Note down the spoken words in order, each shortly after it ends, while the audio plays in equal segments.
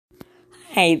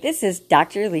Hi, this is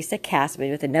Dr. Lisa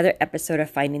Cassman with another episode of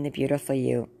Finding the Beautiful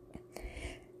You.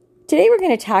 Today we're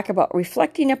going to talk about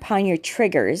reflecting upon your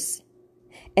triggers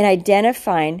and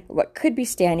identifying what could be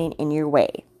standing in your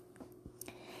way.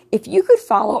 If you could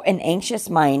follow an anxious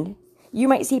mind, you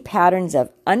might see patterns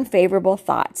of unfavorable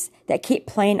thoughts that keep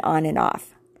playing on and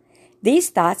off. These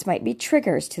thoughts might be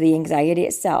triggers to the anxiety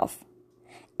itself,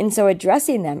 and so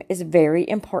addressing them is very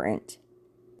important.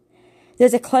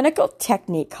 There's a clinical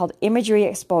technique called imagery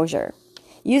exposure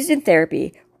used in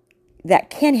therapy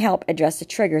that can help address the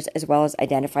triggers as well as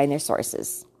identifying their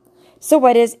sources. So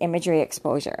what is imagery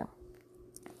exposure?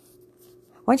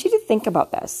 I want you to think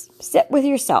about this. Sit with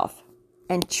yourself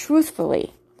and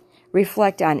truthfully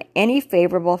reflect on any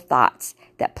favorable thoughts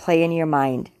that play in your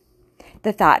mind.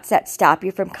 The thoughts that stop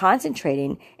you from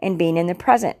concentrating and being in the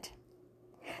present.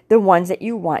 The ones that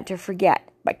you want to forget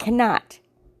but cannot.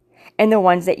 And the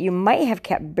ones that you might have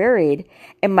kept buried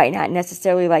and might not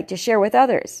necessarily like to share with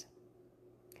others.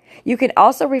 You can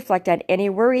also reflect on any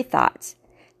worry thoughts,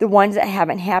 the ones that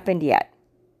haven't happened yet,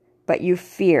 but you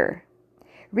fear.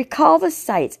 Recall the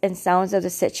sights and sounds of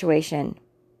the situation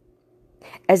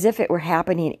as if it were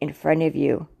happening in front of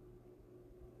you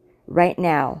right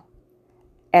now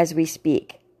as we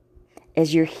speak,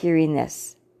 as you're hearing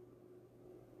this.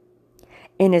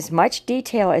 In as much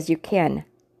detail as you can,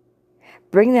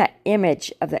 bring that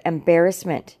image of the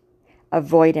embarrassment,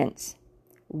 avoidance,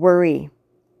 worry,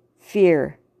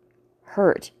 fear,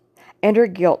 hurt, and or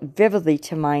guilt vividly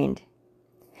to mind.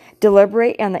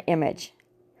 Deliberate on the image.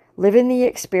 Live in the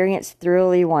experience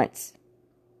thoroughly once.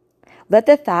 Let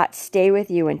the thoughts stay with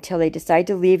you until they decide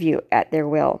to leave you at their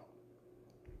will.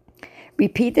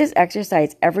 Repeat this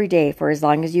exercise every day for as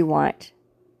long as you want.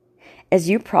 As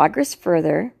you progress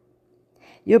further,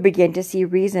 you'll begin to see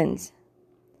reasons.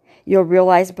 You'll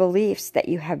realize beliefs that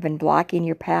you have been blocking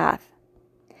your path,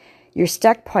 your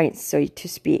stuck points, so to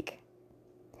speak.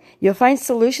 You'll find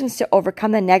solutions to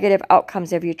overcome the negative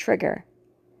outcomes of your trigger.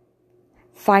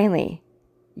 Finally,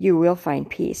 you will find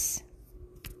peace.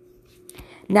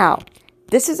 Now,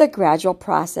 this is a gradual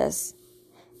process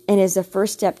and is the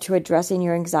first step to addressing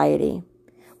your anxiety.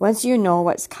 Once you know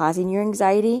what's causing your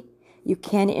anxiety, you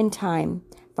can, in time,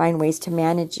 find ways to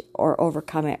manage or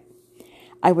overcome it.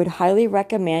 I would highly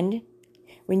recommend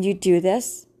when you do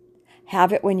this,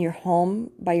 have it when you're home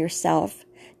by yourself.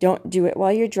 Don't do it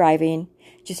while you're driving.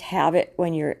 Just have it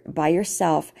when you're by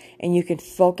yourself and you can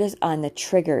focus on the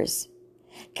triggers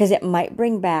because it might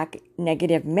bring back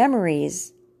negative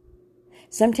memories.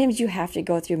 Sometimes you have to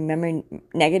go through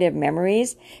negative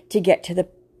memories to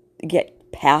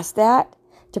get past that,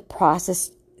 to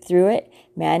process through it,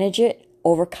 manage it,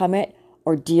 overcome it,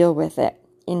 or deal with it.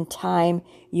 In time,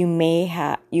 you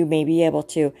may be able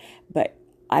to, but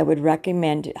I would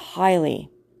recommend highly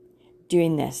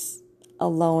doing this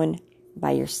alone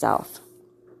by yourself.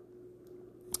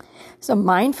 So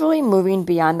mindfully moving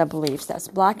beyond the beliefs that's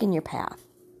blocking your path.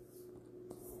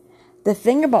 The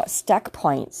thing about stuck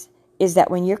points is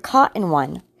that when you're caught in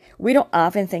one, we don't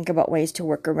often think about ways to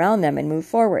work around them and move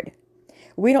forward.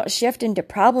 We don't shift into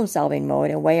problem-solving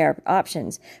mode and weigh our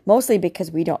options, mostly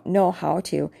because we don't know how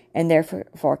to and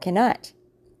therefore cannot.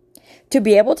 To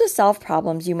be able to solve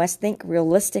problems, you must think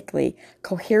realistically,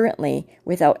 coherently,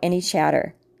 without any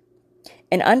chatter.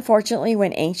 And unfortunately,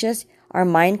 when anxious, our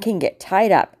mind can get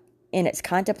tied up in its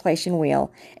contemplation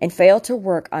wheel and fail to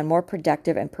work on more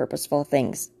productive and purposeful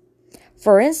things.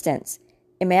 For instance,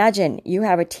 imagine you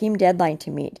have a team deadline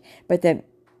to meet, but the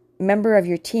member of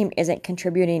your team isn't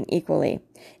contributing equally.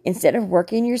 Instead of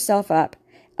working yourself up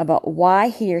about why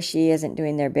he or she isn't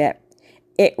doing their bit,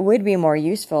 it would be more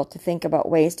useful to think about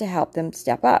ways to help them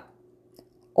step up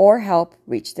or help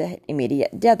reach the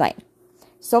immediate deadline.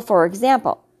 So, for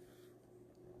example,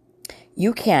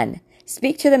 you can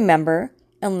speak to the member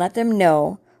and let them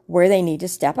know where they need to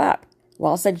step up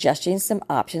while suggesting some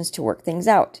options to work things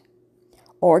out,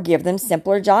 or give them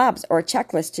simpler jobs or a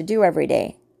checklist to do every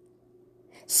day.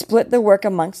 Split the work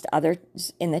amongst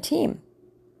others in the team.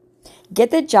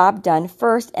 Get the job done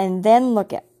first and then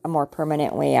look at a more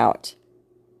permanent way out.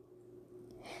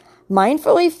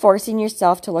 Mindfully forcing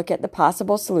yourself to look at the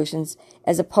possible solutions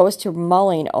as opposed to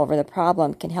mulling over the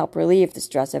problem can help relieve the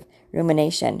stress of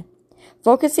rumination.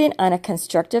 Focusing on a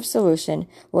constructive solution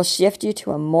will shift you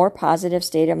to a more positive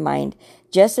state of mind,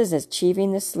 just as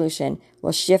achieving the solution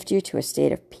will shift you to a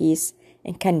state of peace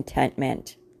and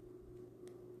contentment.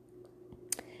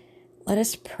 Let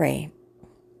us pray.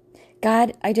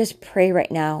 God, I just pray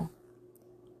right now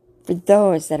for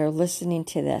those that are listening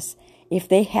to this. If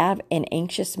they have an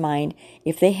anxious mind,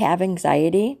 if they have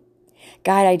anxiety,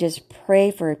 God, I just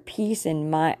pray for a peace of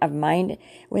mind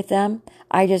with them.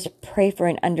 I just pray for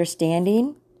an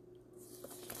understanding.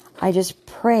 I just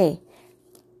pray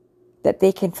that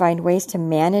they can find ways to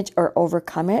manage or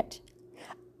overcome it.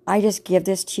 I just give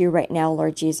this to you right now,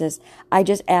 Lord Jesus. I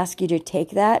just ask you to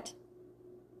take that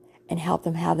and help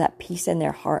them have that peace in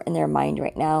their heart and their mind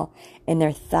right now, in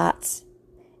their thoughts,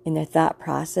 in their thought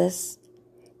process.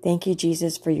 Thank you,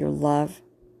 Jesus, for your love.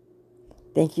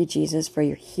 Thank you, Jesus, for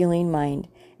your healing mind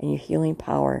and your healing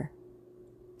power.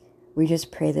 We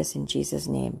just pray this in Jesus'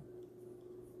 name.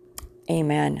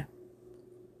 Amen.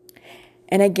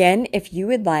 And again, if you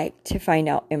would like to find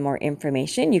out more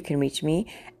information, you can reach me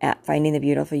at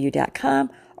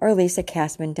findingthebeautifulyou.com or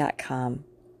lisacastman.com.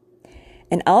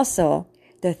 And also,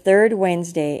 the third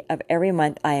Wednesday of every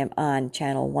month, I am on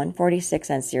channel 146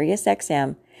 on Sirius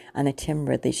XM on the Tim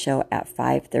Ridley Show at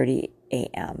 5:30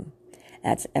 a.m.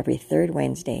 That's every third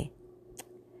Wednesday.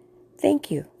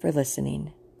 Thank you for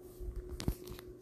listening.